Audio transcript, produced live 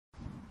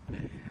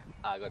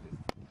I got this.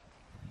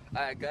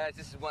 Alright guys,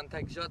 this is one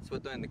take shots. We're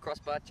doing the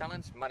crossbar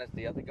challenge, minus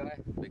the other guy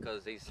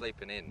because he's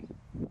sleeping in.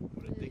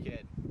 What a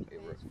dickhead. He's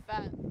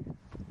fat.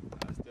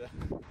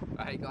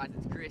 Alright guys,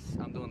 it's Chris.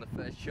 I'm doing the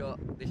first shot.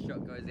 This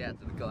shot goes out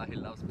to the guy who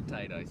loves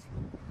potatoes.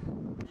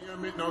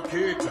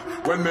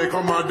 When they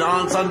come a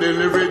dance and they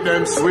lyric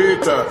them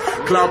sweet,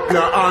 clap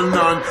your hand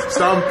and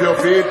stamp your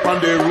feet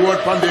on the road,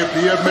 on the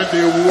pavement,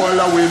 the wall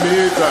that we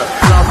meet.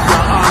 Clap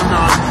your hand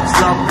and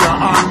slap your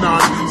hand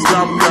and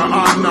slap your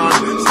hand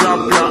and slap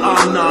your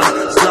hand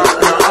and slap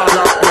your hand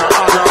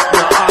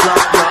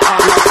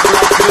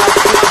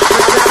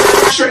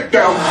and shake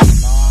down.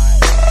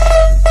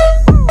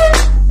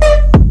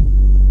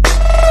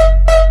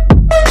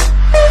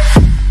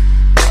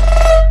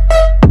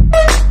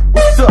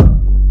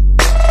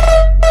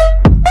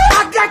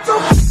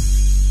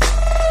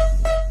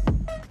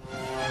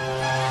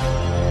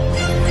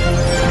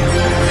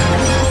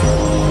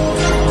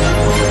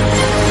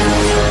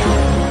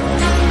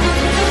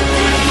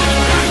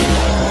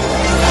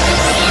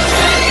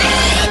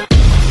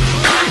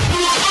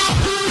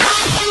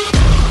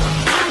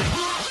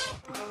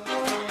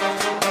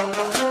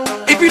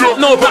 If you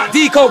don't know about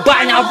Deco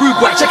by now, rude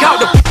boy, check out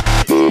the.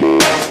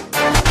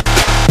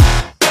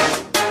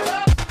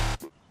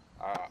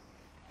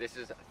 This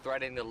is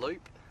threading the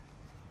loop.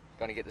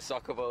 Gonna get the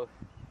soccer ball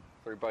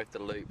through both the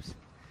loops.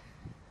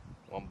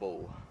 One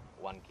ball,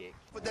 one kick.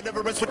 But the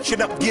never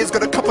switching up gears,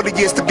 got a couple of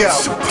years to go.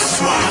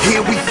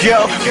 Here we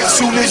go. As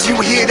soon as you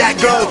hear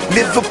that go,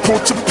 Liverpool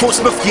to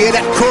Portsmouth, yeah,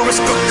 that chorus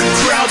got the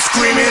crowd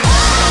screaming.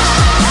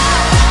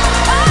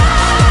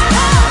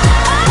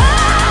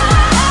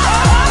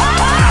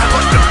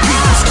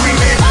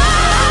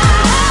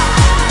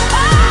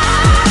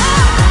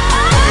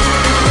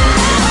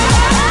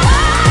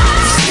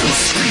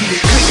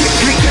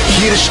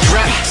 Hear the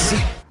straps.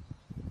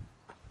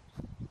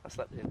 I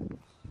slept here.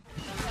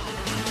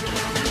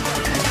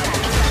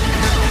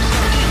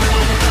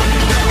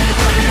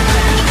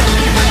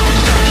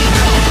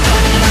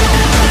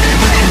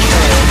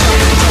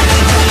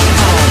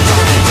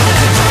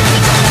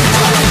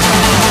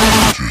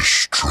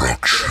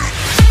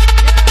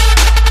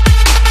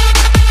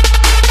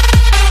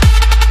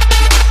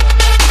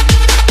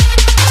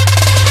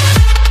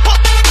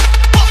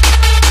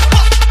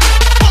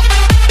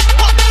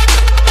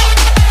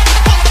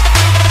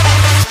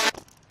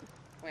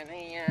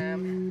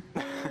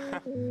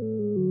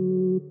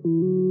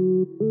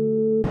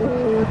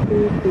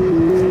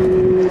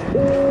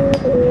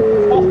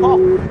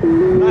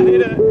 I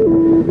hit it.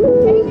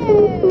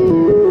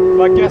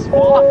 But guess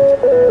what?